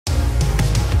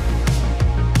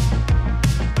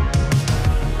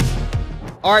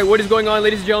All right, what is going on,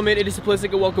 ladies and gentlemen? It is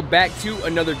Simplistic and welcome back to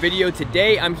another video.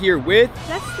 Today, I'm here with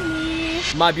Destiny,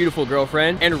 my beautiful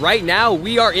girlfriend. And right now,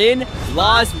 we are in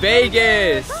Las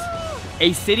Vegas.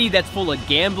 A city that's full of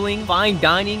gambling, fine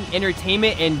dining,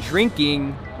 entertainment, and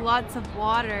drinking. lots of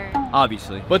water.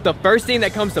 Obviously. But the first thing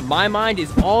that comes to my mind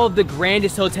is all of the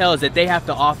grandest hotels that they have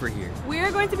to offer here. We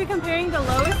are going to be comparing the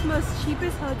lowest, most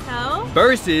cheapest hotel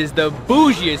Versus the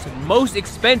bougiest, most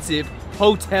expensive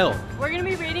hotel. We're gonna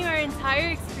be rating our entire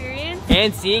experience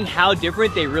And seeing how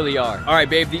different they really are. All right,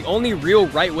 babe, the only real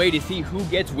right way to see who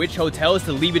gets which hotel is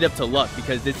to leave it up to luck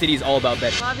because this city is all about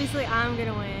betting. Obviously, I'm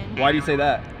gonna win. Why do you say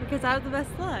that? Because I have the best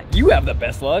luck. You have the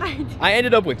best luck. I do. I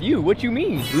ended up with you. What you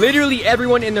mean? Literally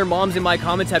everyone and their moms in my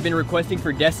comments have been requesting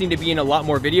for Destiny to be in a lot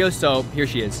more videos, so here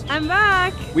she is. I'm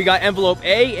back. We got envelope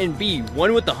A and B,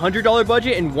 one with the $100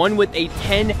 budget and one with a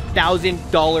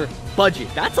 $10,000 budget.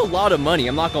 That's a lot of money,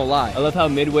 I'm not gonna lie. I love how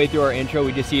midway through our intro,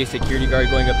 we just see a security guard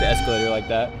going up the escalator like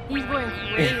that. He's going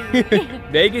crazy.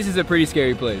 Vegas is a pretty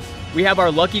scary place. We have our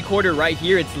lucky quarter right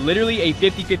here. It's literally a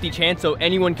 50-50 chance, so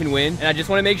anyone can win. And I just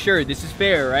want to make sure this is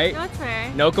fair, right? No, it's fair.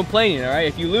 No complaining, all right?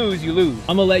 If you lose, you lose.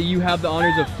 I'm gonna let you have the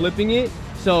honors of flipping it.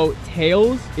 So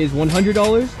tails is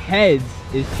 $100, heads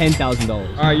is $10,000.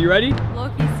 All right, you ready?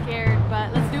 Low-key scared,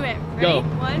 but let's do it. Ready? Go.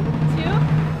 1,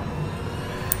 2.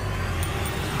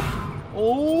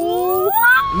 Oh,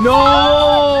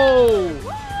 no!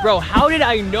 Bro, how did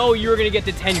I know you were gonna get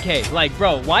to 10K? Like,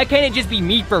 bro, why can't it just be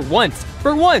me for once?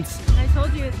 For once! I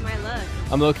told you it's my luck.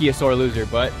 I'm low-key a sore loser,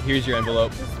 but here's your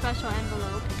envelope. It's a special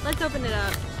envelope. Let's open it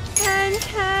up.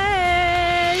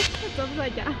 10K! It's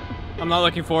upside down. I'm not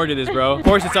looking forward to this, bro. Of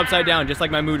course, it's upside down, just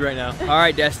like my mood right now. All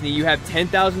right, Destiny, you have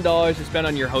 $10,000 to spend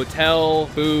on your hotel,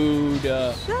 food,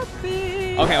 Shopping.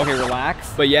 Okay,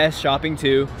 relax. But yes, shopping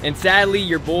too. And sadly,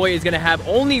 your boy is gonna have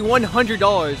only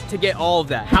 $100 to get all of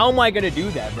that. How am I gonna do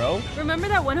that, bro? Remember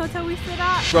that one hotel we stayed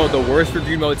at? Bro, the worst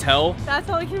reviewed motel? That's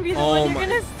all it can be the Oh one my, you're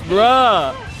gonna stay.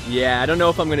 bruh. Yeah, I don't know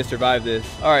if I'm gonna survive this.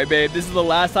 All right, babe, this is the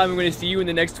last time I'm gonna see you in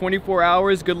the next 24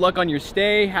 hours. Good luck on your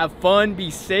stay. Have fun,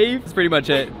 be safe. That's pretty much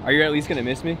it. Are you at least gonna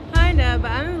miss me? Kinda, but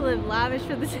I'm gonna live lavish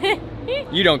for the day.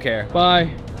 You don't care.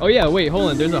 Bye. Oh yeah, wait,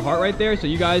 hold on. There's a heart right there, so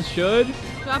you guys should.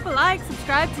 Drop a like,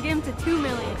 subscribe to get him to 2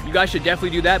 million. You guys should definitely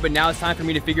do that, but now it's time for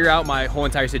me to figure out my whole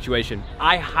entire situation.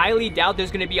 I highly doubt there's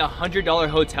gonna be a $100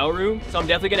 hotel room, so I'm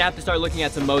definitely gonna have to start looking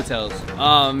at some motels.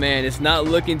 Oh man, it's not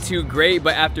looking too great,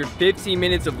 but after 15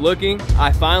 minutes of looking,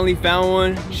 I finally found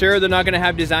one. Sure, they're not gonna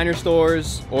have designer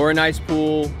stores, or a nice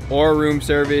pool, or a room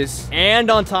service. And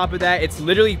on top of that, it's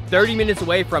literally 30 minutes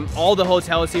away from all the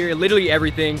hotels here, literally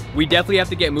everything. We definitely have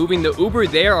to get moving. The Uber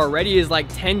there already is like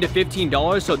 $10 to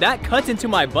 $15, so that cuts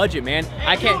into my budget, man. Hey,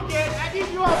 I can't. yo, Dad, I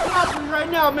need you on property right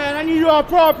now, man. I need you on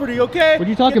property, okay? What are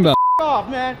you talking about? Off,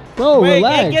 man. Bro, Wait,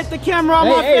 relax. Get the camera on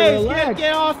my face. Relax.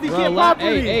 Get off the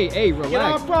property. Hey, relax. Get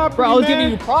on property, bro, I was man.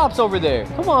 giving you props over there.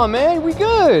 Come on, man. We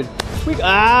good.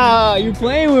 You're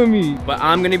playing with me. But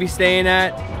I'm gonna be staying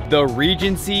at the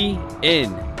Regency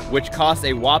Inn, which costs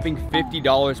a whopping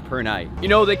 $50 per night. You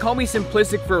know, they call me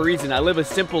simplistic for a reason. I live a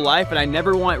simple life and I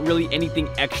never want really anything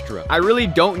extra. I really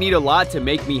don't need a lot to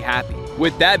make me happy.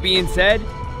 With that being said,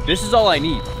 this is all I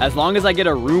need. As long as I get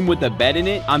a room with a bed in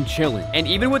it, I'm chilling. And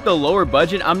even with the lower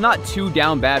budget, I'm not too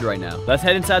down bad right now. Let's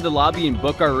head inside the lobby and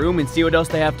book our room and see what else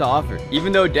they have to offer.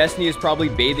 Even though Destiny is probably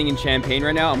bathing in champagne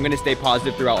right now, I'm gonna stay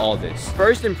positive throughout all this.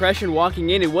 First impression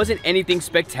walking in, it wasn't anything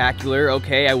spectacular,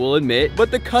 okay, I will admit.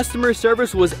 But the customer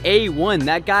service was A1.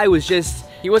 That guy was just...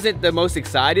 He wasn't the most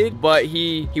excited, but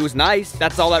he was nice.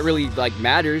 That's all that really like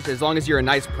matters. As long as you're a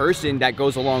nice person, that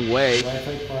goes a long way.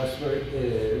 Wi-Fi password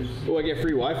is... Oh, I get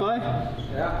free Wi-Fi?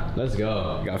 Yeah. Let's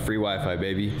go. Got free Wi-Fi,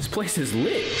 baby. This place is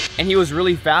lit. And he was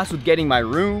really fast with getting my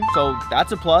room, so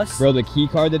that's a plus. Bro, the key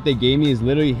card that they gave me is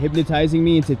literally hypnotizing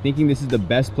me into thinking this is the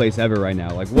best place ever right now.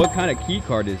 Like, what kind of key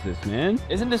card is this, man?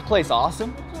 Isn't this place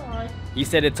awesome? He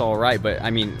said it's all right, but I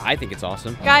mean, I think it's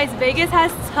awesome. Guys, Vegas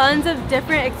has tons of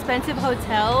different expensive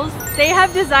hotels. They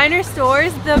have designer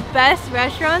stores, the best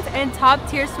restaurants, and top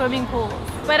tier swimming pools.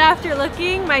 But after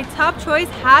looking, my top choice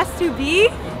has to be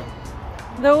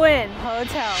the Wynn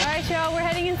Hotel. All right, y'all, we're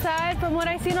heading inside. From what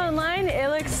I've seen online, it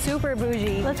looks super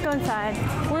bougie. Let's go inside.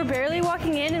 We're barely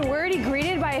walking in and we're already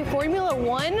greeted by a Formula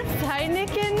One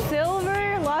Heineken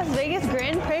Silver Las Vegas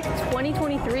Grand Prix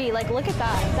 2023. Like, look at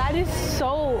that. That is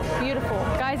so beautiful.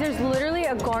 Guys, there's literally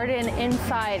a garden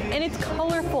inside and it's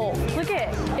colorful. Look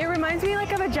at it. It reminds me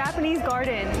like of a Japanese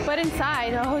garden, but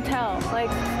inside a hotel. Like,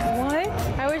 what?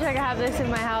 I wish I could have this in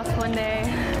my house one day.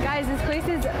 Guys, this place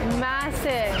is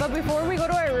massive. But before we go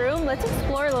to our room, let's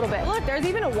explore a little bit. Look, there's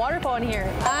even a waterfall in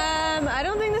here. I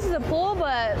don't think this is a pool,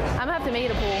 but I'm gonna have to make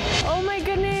it a pool. Oh my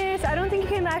goodness, this. I don't think you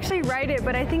can actually ride it,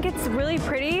 but I think it's really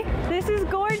pretty. This is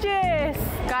gorgeous.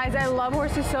 Guys, I love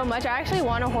horses so much. I actually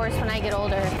want a horse when I get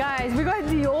older. Guys, we got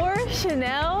Dior,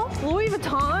 Chanel, Louis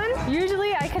Vuitton.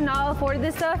 Usually I cannot afford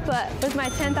this stuff, but with my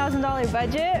 $10,000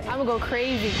 budget, I'm gonna go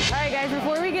crazy. All right, guys,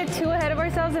 before we get too ahead of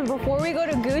ourselves and before we go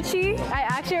to Gucci, I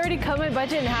actually already cut my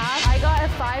budget in half. I got a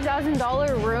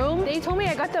 $5,000 room. They told me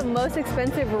I got the most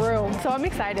expensive room, so I'm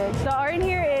excited. The art in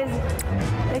here is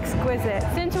exquisite.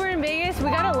 Since we're in Vegas, we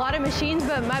got a lot of machines,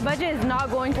 but my budget is not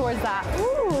going towards that.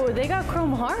 Ooh, they got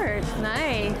chrome hearts.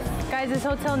 Nice. Guys, this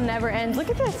hotel never ends. Look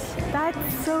at this. That's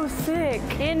so sick.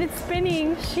 And it's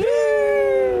spinning.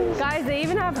 Sheesh. Guys, they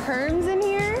even have Hermes in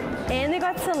here. And they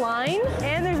got Celine.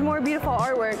 And there's more beautiful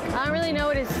artwork. I don't really know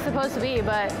what it's supposed to be,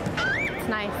 but it's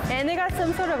nice. And they got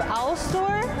some sort of owl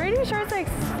store. Pretty sure it's like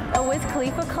a Wiz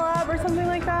Khalifa collab or something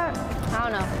like that. I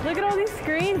don't know. Look at all these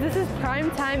screens. This is prime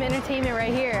time entertainment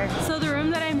right here. So the room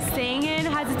that I'm staying in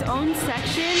has its own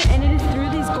section and it is through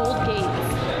these gold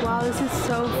gates. Wow, this is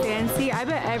so fancy. I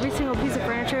bet every single piece of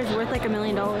furniture is worth like $1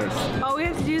 million. All we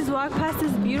have to do is walk past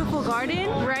this beautiful garden.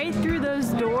 Right through those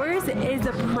doors is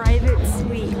a private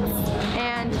suite.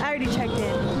 And I already checked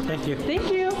in. Thank you.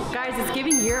 Thank you. Guys, it's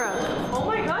giving Europe. Oh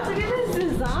my gosh, look at this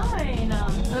design.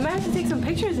 I might have to take some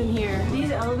pictures in here. These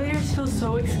elevators feel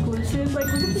so exclusive. Like,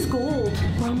 look at this gold.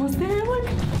 We're almost there. Look.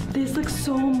 This looks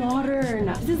so modern.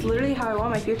 This is literally how I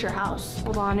want my future house.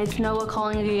 Hold on, it's Noah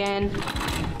calling again.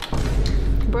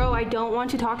 Bro, I don't want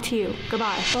to talk to you.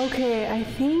 Goodbye. Okay, I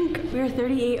think we're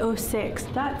 3806.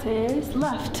 That is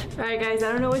left. All right, guys,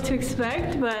 I don't know what to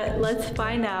expect, but let's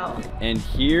find out. And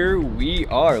here we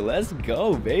are. Let's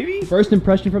go, baby. First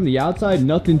impression from the outside,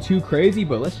 nothing too crazy,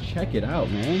 but let's check it out,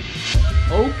 man.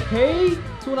 Okay,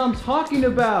 that's what I'm talking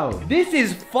about. This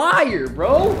is fire,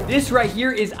 bro. This right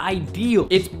here is ideal.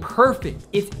 It's perfect.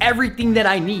 It's everything that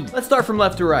I need. Let's start from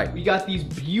left to right. We got these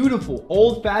beautiful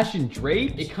old-fashioned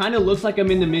drapes. It kind of looks like I'm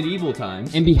in the medieval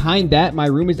times. And behind that, my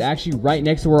room is actually right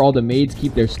next to where all the maids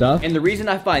keep their stuff. And the reason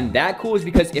I find that cool is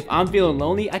because if I'm feeling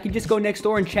lonely, I can just go next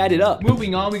door and chat it up.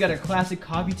 Moving on, we got a classic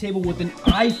coffee table with an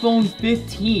iPhone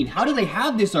 15. How do they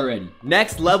have this already?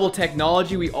 Next level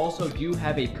technology, we also do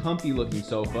have a comfy looking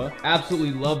sofa.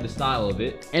 Absolutely love the style of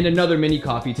it. And another mini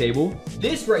coffee table.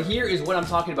 This right here is what I'm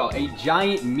talking about, a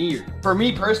giant mirror. For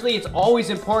me personally, it's always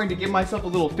important to give myself a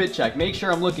little fit check, make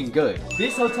sure I'm looking good.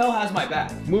 This hotel has my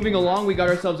back. Moving along, we got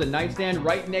ourselves a nightstand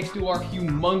right next to our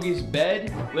humongous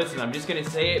bed. Listen, I'm just gonna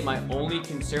say it, my only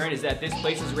concern is that this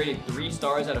place is rated 3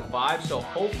 stars out of 5, so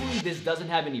hopefully this doesn't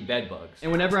have any bed bugs.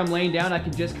 And whenever I'm laying down, I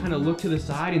can just kind of look to the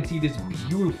side and see this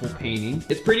beautiful painting.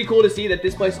 It's pretty cool to see that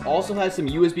this place also has some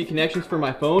USB connections for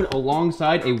my phone alongside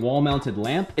a wall-mounted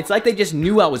lamp. It's like they just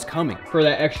knew I was coming. For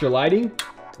that extra lighting,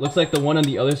 looks like the one on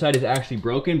the other side is actually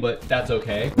broken, but that's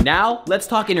okay. Now, let's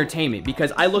talk entertainment,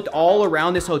 because I looked all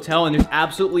around this hotel and there's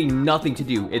absolutely nothing to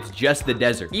do. It's just the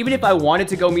desert. Even if I wanted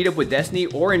to go meet up with Destiny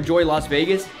or enjoy Las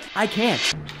Vegas, I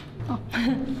can't.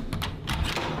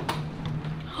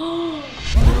 Oh,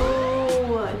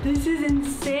 this is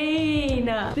insane.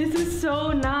 This is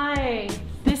so nice.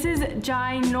 This is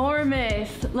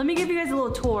ginormous. Let me give you guys a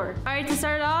little tour. All right, to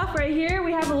start off, right here,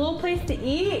 we have a little place to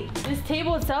eat. This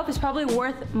table itself is probably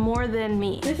worth more than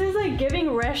me. This is like giving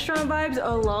restaurant vibes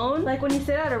alone. Like when you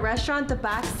sit at a restaurant, the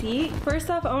back seat. First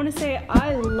off, I want to say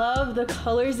I love the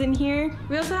colors in here.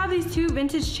 We also have these 2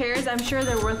 vintage chairs. I'm sure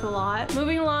they're worth a lot.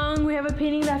 Moving along, we have a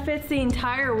painting that fits the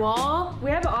entire wall.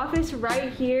 We have an office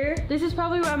right here. This is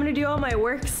probably where I'm gonna do all my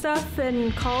work stuff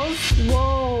and calls.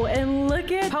 Whoa, and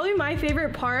look at probably my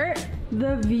favorite part,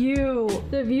 the view.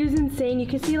 The view's insane. You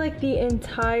can see like the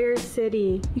entire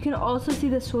city. You can also see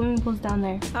the swimming pools down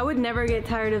there. I would never get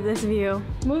tired of this view.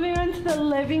 Moving on to the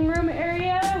living room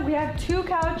area, we have 2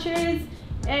 couches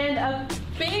and a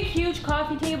big, huge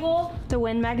coffee table. The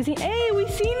Wind magazine. Hey, we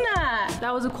seen that.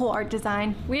 That was a cool art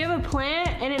design. We have a plant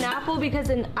and an apple because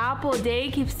an apple a day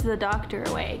keeps the doctor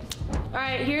away. All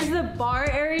right, here's the bar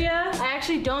area. I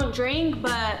actually don't drink,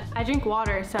 but I drink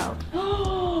water, so.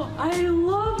 Oh, I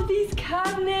love these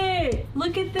cabinets.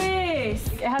 Look at this.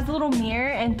 It has a little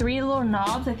mirror and 3 little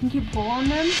knobs. I think you pull on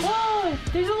them. Oh,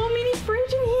 there's a little mini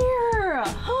fridge in here.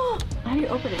 Oh, how do you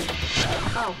open it?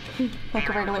 Oh, like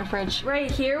a regular fridge.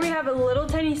 Right here, we have a little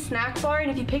tiny snack bar,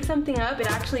 and if you pick something up, it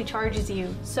actually charges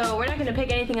you. So we're not gonna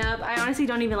pick anything up. I honestly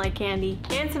don't even like candy.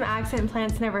 And some accent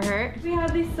plants never hurt. We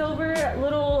have these silver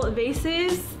little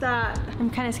vases that I'm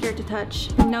kind of scared to touch.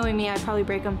 Knowing me, I'd probably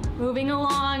break them. Moving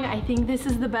along, I think this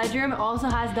is the bedroom. It also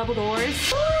has double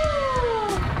doors.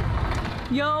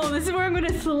 Yo, this is where I'm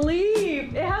gonna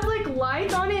sleep. It has like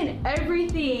lights on it and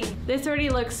everything. This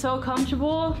already looks so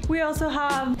comfortable. We also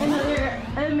have another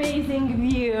amazing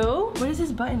view. What does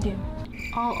this button do?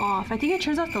 All off. I think it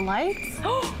turns off the lights.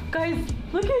 Oh, guys,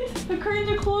 look at the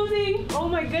curtains are closing. Oh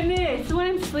my goodness. So when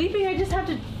I'm sleeping, I just have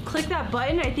to click that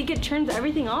button. I think it turns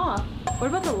everything off. What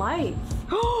about the lights?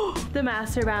 Oh, the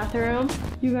master bathroom.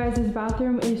 You guys, this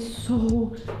bathroom is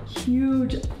so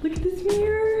huge. Look at this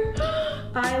mirror.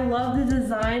 I love the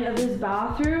design of this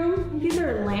bathroom. These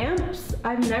are lamps.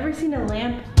 I've never seen a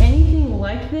lamp anything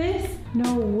like this.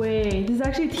 No way. This is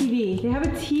actually a TV. They have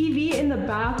a TV in the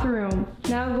bathroom.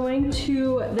 Now going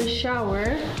to the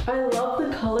shower. I love the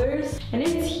colors and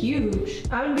it's huge.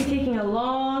 I'm gonna be taking a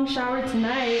long shower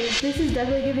tonight. This is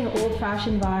definitely giving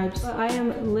old-fashioned vibes, but I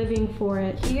am living for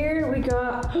it. Here we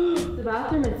got, the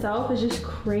bathroom itself is just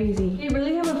crazy. They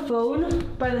really have a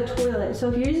phone by the toilet. So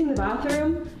if you're using the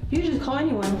bathroom, you just call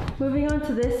anyone. Moving on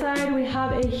to this side, we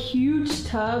have a huge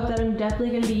tub that I'm definitely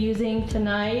gonna be using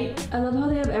tonight. I love how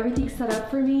they have everything set up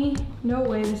for me. No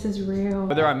way this is real.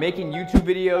 Whether I'm making YouTube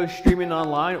videos, streaming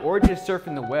online, or just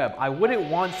surfing the web, I wouldn't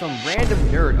want some random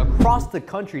nerd across the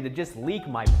country to just leak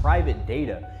my private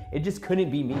data. It just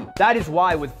couldn't be me. That is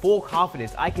why, with full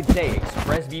confidence, I can say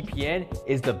ExpressVPN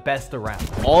is the best around.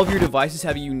 All of your devices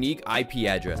have a unique IP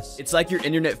address. It's like your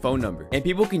internet phone number, and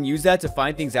people can use that to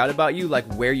find things out about you, like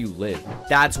where you live.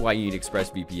 That's why you need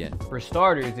ExpressVPN. For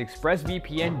starters,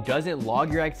 ExpressVPN doesn't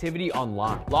log your activity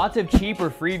online. Lots of cheap or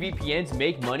free VPNs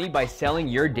make money by selling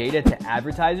your data to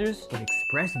advertisers, but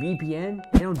ExpressVPN,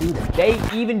 they don't do that. They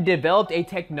even developed a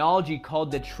technology called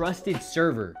the Trusted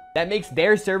Server that makes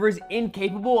their servers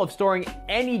incapable of storing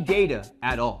any data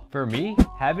at all. For me,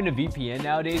 having a VPN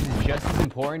nowadays is just as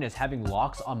important as having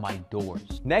locks on my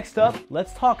doors. Next up,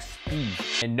 let's talk speed.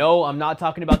 And no, I'm not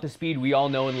talking about the speed we all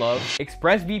know and love.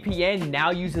 ExpressVPN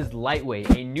now uses Lightweight,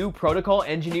 a new protocol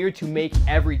engineered to make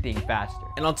everything faster.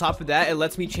 And on top of that, it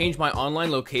lets me change my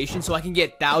online location so I can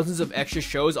get thousands of extra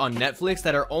shows on Netflix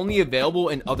that are only available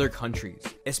in other countries.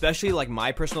 Especially like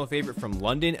my personal favorite from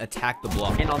London, Attack the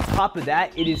Block. And on top of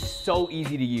that, it is so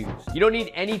easy to use. You don't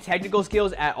need any technical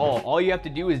skills at all. All you have to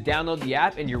do is download the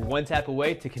app and you're one tap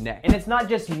away to connect. And it's not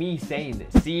just me saying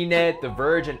this. CNET, The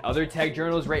Verge, and other tech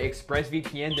journals rate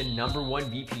ExpressVPN the #1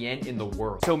 VPN in the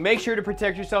world. So make sure to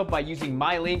protect yourself by using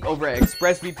my link over at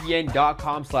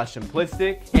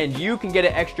expressvpn.com/simplistic, and you can get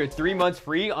an extra 3 months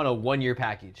free on a 1-year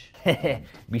package.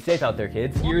 Be safe out there,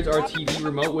 kids. Here's our TV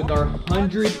remote with our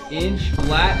 100-inch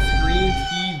flat screen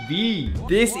TV.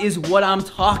 This is what I'm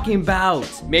talking about.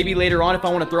 Maybe later on, if I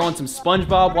want to throw on some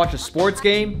SpongeBob, watch a sports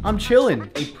game, I'm chilling.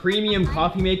 A premium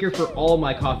coffee maker for all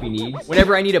my coffee needs.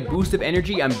 Whenever I need a boost of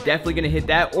energy, I'm definitely gonna hit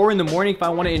that. Or in the morning, if I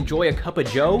want to enjoy a cup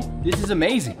of joe, this is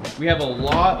amazing. We have a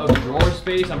lot of drawer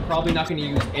space. I'm probably not gonna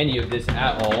use any of this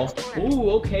at all. Ooh,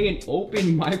 okay, an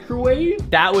open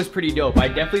microwave? That was pretty dope. I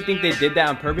definitely think they did that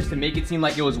on purpose to make it seem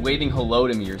like it was waving hello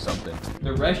to me or something.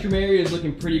 The restroom area is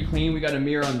looking pretty clean. We got a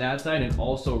mirror on that side and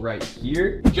also right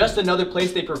here. Just another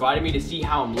place they provided me to see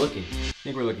how I'm looking. I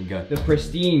think we're looking good. The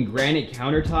pristine granite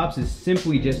countertops is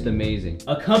simply just amazing,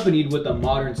 accompanied with a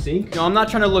modern sink. Now, I'm not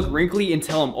trying to look wrinkly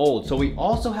until I'm old, so we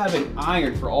also have an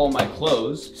iron for all my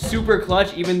clothes. Super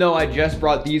clutch, even though I just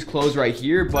brought these clothes right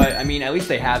here, but I mean, at least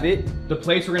they have it. The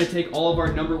place we're gonna take all of our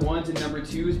 #1s and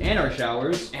 #2s and our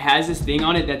showers. It has this thing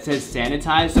on it that says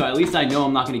sanitize, so at least I know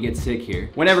I'm not gonna get sick here.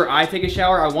 Whenever I take a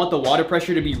shower, I want the water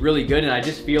pressure to be really good, and I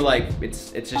just feel like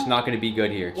it's just not gonna be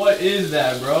good here. What is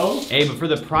that, bro? Hey, but for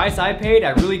the price I paid,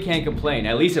 I really can't complain.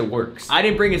 At least it works. I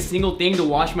didn't bring a single thing to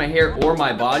wash my hair or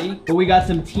my body, but we got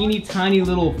some teeny tiny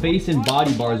little face and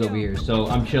body bars over here, so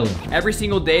I'm chilling. Every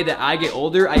single day that I get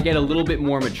older, I get a little bit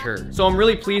more mature. So I'm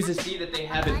really pleased to see that they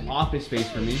have an office space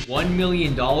for me. $1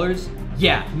 million?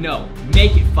 Yeah, no,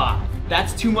 make it 5.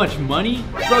 That's too much money?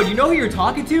 Bro, you know who you're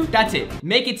talking to? That's it.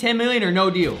 Make it 10 million or no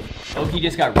deal. Oki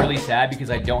just got really sad because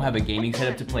I don't have a gaming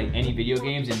setup to play any video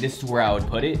games, and this is where I would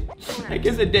put it. I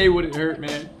guess a day wouldn't hurt,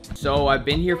 man. So I've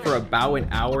been here for about an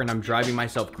hour and I'm driving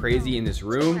myself crazy in this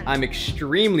room. I'm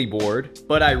extremely bored,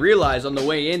 but I realized on the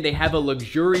way in, they have a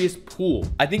luxurious pool.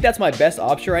 I think that's my best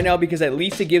option right now because at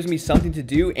least it gives me something to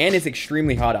do and it's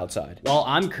extremely hot outside. While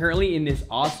I'm currently in this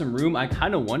awesome room, I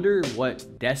kind of wonder what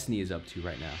Destiny is up to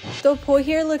right now. The pool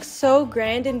here looks so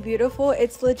grand and beautiful.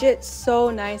 It's legit so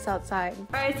nice outside.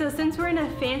 All right, so since we're in a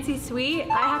fancy suite,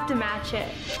 I have to match it.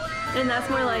 And that's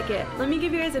more like it. Let me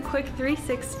give you guys a quick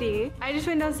 360. I just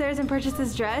went downstairs and purchased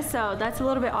this dress, so that's a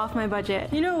little bit off my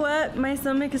budget. You know what? My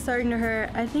stomach is starting to hurt.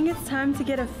 I think it's time to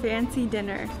get a fancy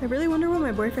dinner. I really wonder what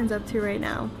my boyfriend's up to right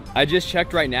now. I just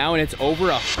checked right now and it's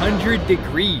over 100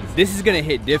 degrees. This is gonna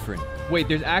hit different. Wait,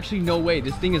 there's actually no way.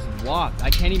 This thing is locked. I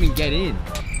can't even get in.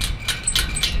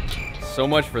 so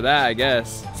much for that, I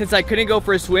guess. Since I couldn't go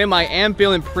for a swim, I am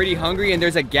feeling pretty hungry and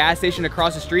there's a gas station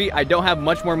across the street. I don't have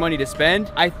much more money to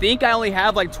spend. I think I only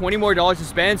have like $20 more to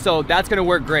spend, so that's gonna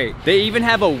work great. They even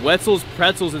have a Wetzel's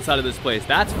Pretzels inside of this place.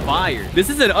 That's fire. This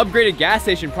is an upgraded gas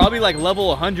station, probably like level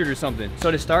 100 or something.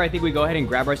 So to start, I think we go ahead and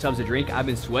grab ourselves a drink. I've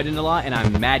been sweating a lot and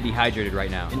I'm mad dehydrated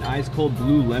right now. An ice cold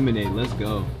blue lemonade, let's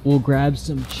go. We'll grab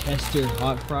some Chester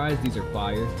hot fries. These are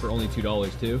fire for only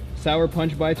 $2 too. Sour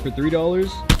punch bites for $3.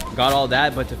 Got all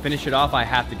that, but to finish it off, I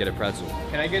have to get a pretzel.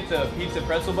 Can I get the pizza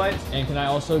pretzel bites? And can I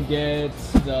also get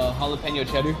the jalapeno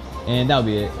cheddar? And that'll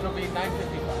be it. It'll be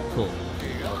 $9.55. Cool. There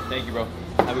you go. Thank you, bro.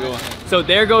 Have a good one. So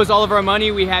there goes all of our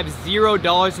money. We have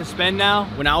 $0 to spend now.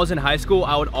 When I was in high school,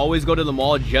 I would always go to the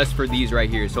mall just for these right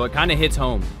here. So it kind of hits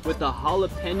home. With the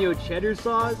jalapeno cheddar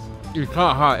sauce. It's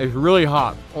kind of hot. It's really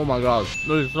hot. Oh my gosh,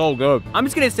 this is so good. I'm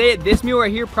just gonna say it, this meal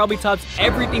right here probably tops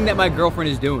everything that my girlfriend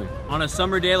is doing. On a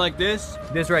summer day like this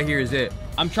right here is it.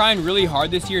 I'm trying really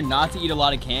hard this year not to eat a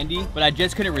lot of candy, but I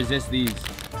just couldn't resist these.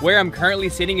 Where I'm currently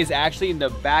sitting is actually in the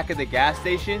back of the gas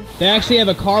station. They actually have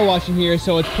a car wash in here,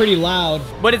 so it's pretty loud.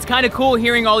 But it's kind of cool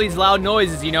hearing all these loud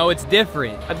noises, you know, it's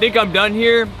different. I think I'm done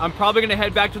here. I'm probably gonna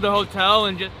head back to the hotel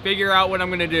and just figure out what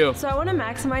I'm gonna do. So I want to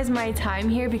maximize my time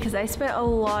here because I spent a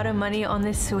lot of money on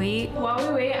this suite. While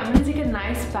we wait, I'm gonna take a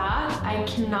nice bath. I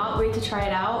cannot wait to try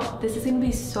it out. This is gonna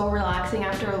be so relaxing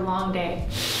after a long day.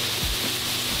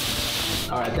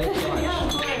 All right, thank you so much. Yeah,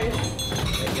 of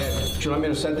course. Do you want me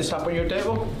to set this up on your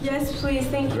table? Yes, please.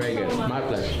 Thank you Very so good. much. My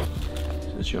pleasure.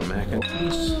 This is your mac and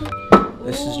cheese.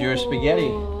 This is your spaghetti.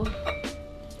 Ooh.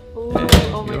 Ooh.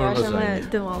 Oh my gosh, I'm gonna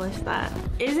demolish that.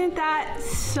 Isn't that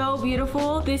so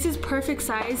beautiful? This is perfect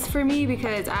size for me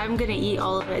because I'm gonna eat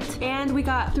all of it. And we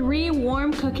got 3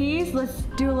 warm cookies. Let's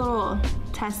do a little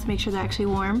test to make sure they're actually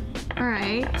warm. All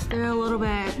right, they're a little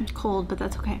bit cold, but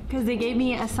that's okay. Because they gave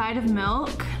me a side of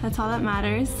milk. That's all that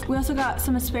matters. We also got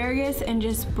some asparagus and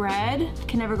just bread.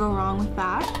 Can never go wrong with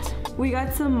that. We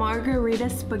got some margarita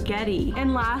spaghetti.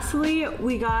 And lastly,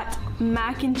 we got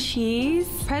mac and cheese.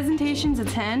 Presentation's a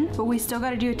 10, but we still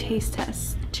gotta do a taste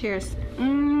test. Cheers.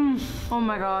 Oh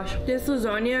my gosh. This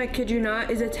lasagna, I kid you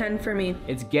not, is a 10 for me.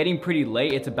 It's getting pretty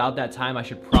late. It's about that time. I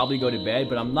should probably go to bed,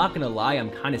 but I'm not gonna lie, I'm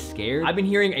kind of scared. I've been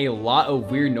hearing a lot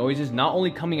of weird noises, not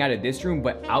only coming out of this room,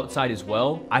 but outside as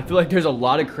well. I feel like there's a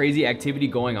lot of crazy activity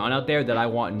going on out there that I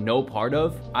want no part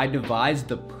of. I devised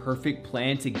the perfect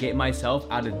plan to get myself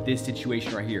out of this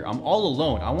situation right here. I'm all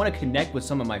alone. I want to connect with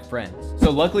some of my friends.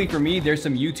 So luckily for me, there's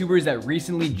some YouTubers that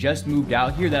recently just moved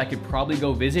out here that I could probably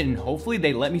go visit, and hopefully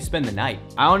they let me spend the night.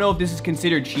 I don't know if this is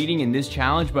considered cheating in this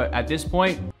challenge, but at this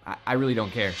point, I really don't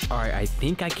care. All right, I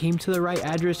think I came to the right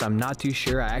address. I'm not too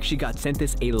sure. I actually got sent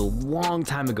this a long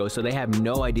time ago, so they have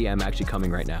no idea I'm actually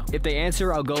coming right now. If they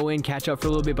answer, I'll go in, catch up for a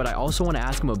little bit, but I also want to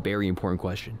ask them a very important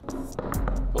question.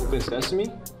 Open sesame?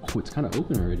 Oh, it's kind of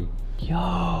open already.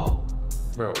 Yo.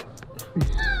 Bro.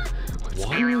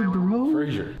 What? Bro?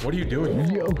 Frazier, what are you doing?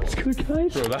 Yo, what's good,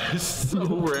 guys? Bro, that is so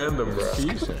random, bro.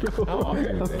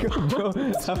 I'm good, bro.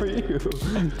 How are you?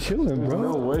 Chilling, bro.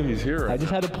 No way he's here. I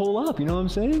just had to pull up, you know what I'm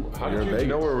saying? How do you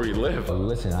know where we live?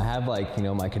 Listen, I have like, you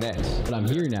know, my connects, but I'm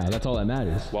here now. That's all that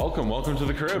matters. Welcome to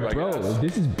the crib, I Bro, guess.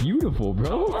 this is beautiful,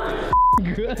 bro.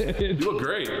 Good. You look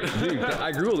great. Dude,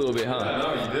 I grew a little bit, huh? I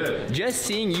know you did. Just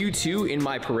seeing you two in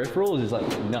my peripherals is like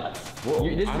nuts. Whoa,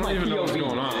 This is I don't my even know what's POV.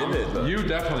 going on. You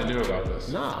definitely knew about this.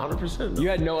 Nah, 100%. You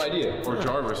had no idea. Or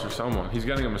Jarvis or someone. He's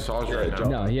getting a massage right now.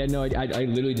 No, he had no idea. I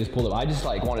literally just pulled up. I just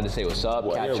like wanted to say what's up,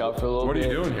 catch up for a little What are bit.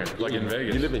 you doing here? Like in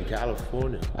Vegas? You live in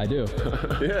California. I do.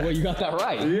 Yeah. Well, you got that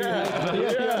right. Yeah.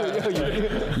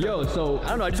 Yo, so I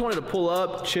don't know. I just wanted to pull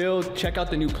up, chill, check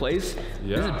out the new place.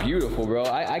 Yeah. This is beautiful, bro.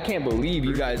 I can't believe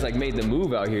you guys like made the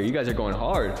move out here. You guys are going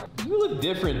hard. You look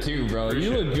different too, bro.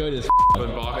 You look good as Been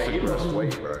boxing.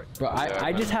 bro.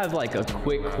 I just have like a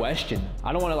quick question.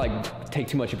 I don't want to like take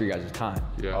too much of your guys' time.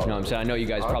 Yeah. You know what I'm saying? I know you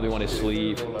guys probably want to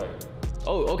sleep.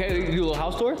 Oh, okay. You do a little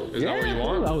house tour? Is that what you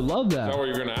want? I would love Is that that. what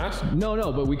you're gonna ask? No,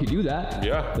 but we could do that.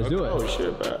 Yeah. Let's do it. Oh,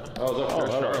 shit, man. I was up there,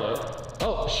 Charlotte.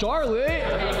 Oh,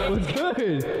 Charlotte, what's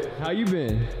good? How you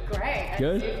been? Great.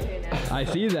 Good? I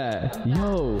see that.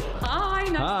 Yo. Hi,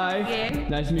 Hi.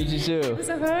 Nice to meet you too. What's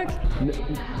up, Hook?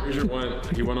 Frazier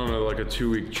went on like a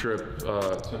 2-week trip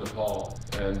to Nepal,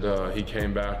 and he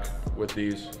came back with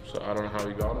these. So I don't know how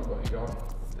he got them, but he got them.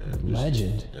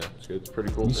 Legend. Yeah, it's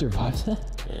pretty cool. You survived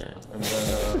that? Yeah. And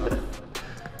then,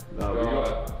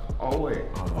 Oh, wait.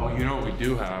 oh, you know what we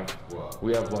do have? What?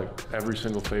 We have like every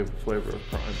single flavor of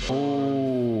Prime.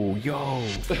 Oh, yo.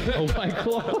 Oh my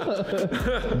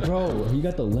God. Bro, you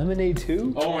got the lemonade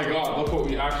too? Oh my God, look what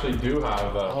we actually do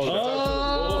have.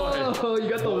 Oh, Yo, you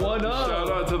got the one up. Shout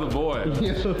out to the boy.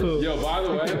 Yo, by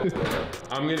the way,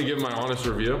 I'm gonna give my honest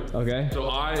review. Okay. So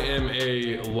I am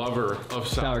a lover of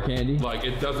Sour candy? Like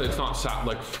it's not sour.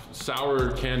 Like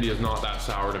sour candy is not that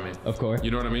sour to me. Of course.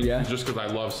 You know what I mean? Yeah. Just because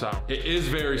I love sour. It is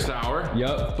very sour.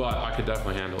 Yep. But I could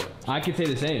definitely handle it. I could say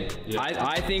the same. Yeah.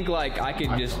 I think like I could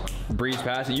just breeze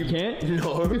past it. You can't?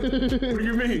 No. What do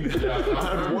you mean? Yeah,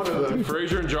 I had one of them.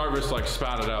 Fraser and Jarvis like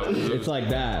spat it out. It's like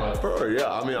that. Bro,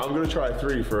 yeah, I mean, I'm gonna try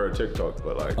 3 for a TikTok,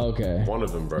 but like, Okay. one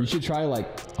of them, bro. You should try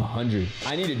like 100.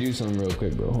 I need to do something real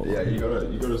quick, bro. Hold Yeah, on. you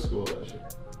go to school that shit.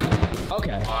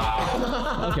 Okay.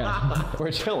 Wow. Okay.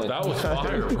 We're chilling. That was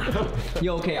fire, bro.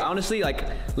 Yo, okay, honestly, like,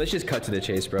 let's just cut to the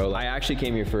chase, bro. I actually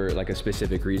came here for like a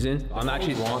specific reason. I'm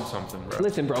actually want something, bro.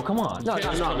 Listen, bro, come on. No, Can't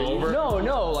just come over.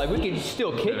 no, like we can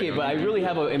still kick it, but I really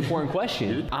have an important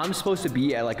question. I'm supposed to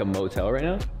be at like a motel right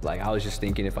now. Like, I was just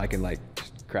thinking if I can like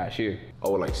just crash here.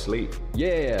 Oh, like sleep.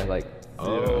 Yeah, like.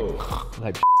 Oh.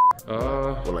 Like.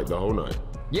 Or like the whole night.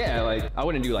 Yeah, like I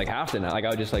wouldn't do like half the night. Like I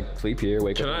would just like sleep here,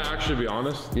 wake Can up. I actually be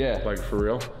honest? Yeah. Like for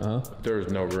real? Uh-huh. There's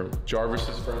no room.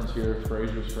 Jarvis's friends here,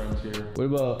 Fraser's friends here. What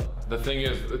about? The thing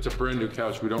is, it's a brand new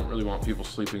couch. We don't really want people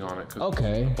sleeping on it because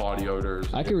Okay. body odors.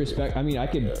 I can respect. I mean, I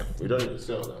could. Yeah, we don't even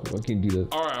sell that. What can do the?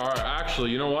 All right.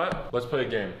 Actually, you know what? Let's play a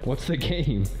game. What's the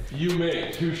game? You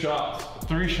make 2 shots,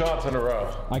 3 shots in a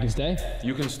row. I can stay.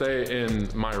 You can stay in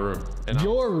my room. And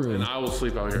Your room. And I will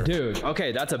sleep out here. Dude.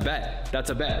 Okay, that's a bet. That's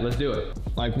a bet. Let's do it.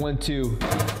 Like 1, 2.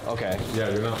 Okay. Yeah,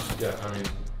 you're not. Yeah, I mean,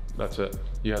 that's it.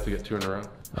 You have to get 2 in a row.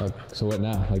 So what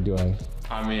now? Like, do I?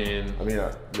 I mean,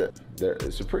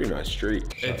 It's a pretty nice street.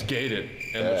 it's gated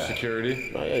and there's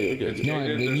security. Oh, yeah, you're good. It's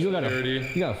gated, there's you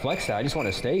security. gotta flex that. I just want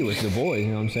to stay with the boys. You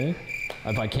know what I'm saying?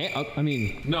 If I can't, I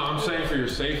mean. No, I'm saying for your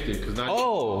safety, because now.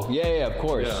 Oh, yeah, of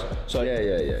course. Yeah. So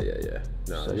Yeah.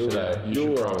 No, So you're should right. You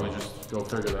should probably just go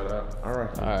figure that out. All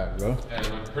right. all right, bro. And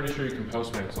I'm pretty sure you can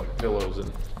Postmates like pillows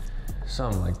and.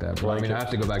 Something like that, bro. I mean, I have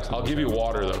to go back to. The I'll give you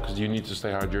water though, because you need to stay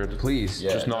hydrated. Please.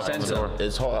 Yeah, Just knock on the door.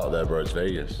 It's hot out there, bro. It's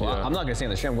Vegas. Well, Yeah. I'm not gonna stay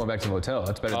in the street. I'm going back to the motel.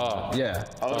 That's better. Yeah.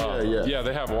 Oh, yeah. Yeah,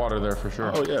 they have water there for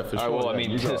sure. Oh, yeah, for sure. All right, well, I Yeah, mean,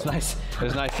 you it's go. nice. It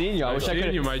was nice seeing you. I Nice wish I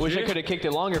seeing you, my could. G. Have kicked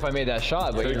it longer if I made that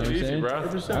shot. But Take you know it what I'm easy, saying? bro.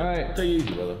 100%. All right. Take it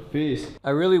easy, brother. Peace. I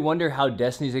really wonder how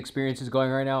Destiny's experience is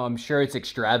going right now. I'm sure it's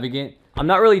extravagant. I'm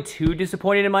not really too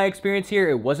disappointed in my experience here.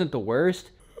 It wasn't the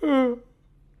worst.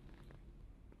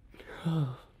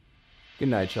 Good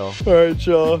night, y'all. All right,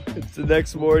 y'all. It's the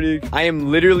next morning. I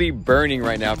am literally burning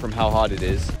right now from how hot it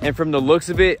is. And from the looks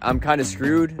of it, I'm kind of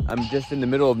screwed. I'm just in the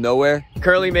middle of nowhere.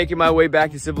 Currently making my way back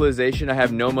to civilization. I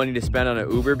have no money to spend on an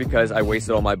Uber because I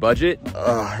wasted all my budget.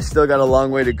 I still got a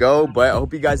long way to go, but I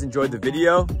hope you guys enjoyed the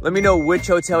video. Let me know which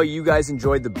hotel you guys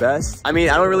enjoyed the best. I mean,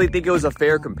 I don't really think it was a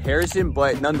fair comparison,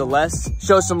 but nonetheless,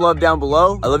 show some love down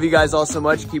below. I love you guys all so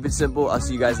much. Keep it simple. I'll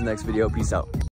see you guys in the next video. Peace out.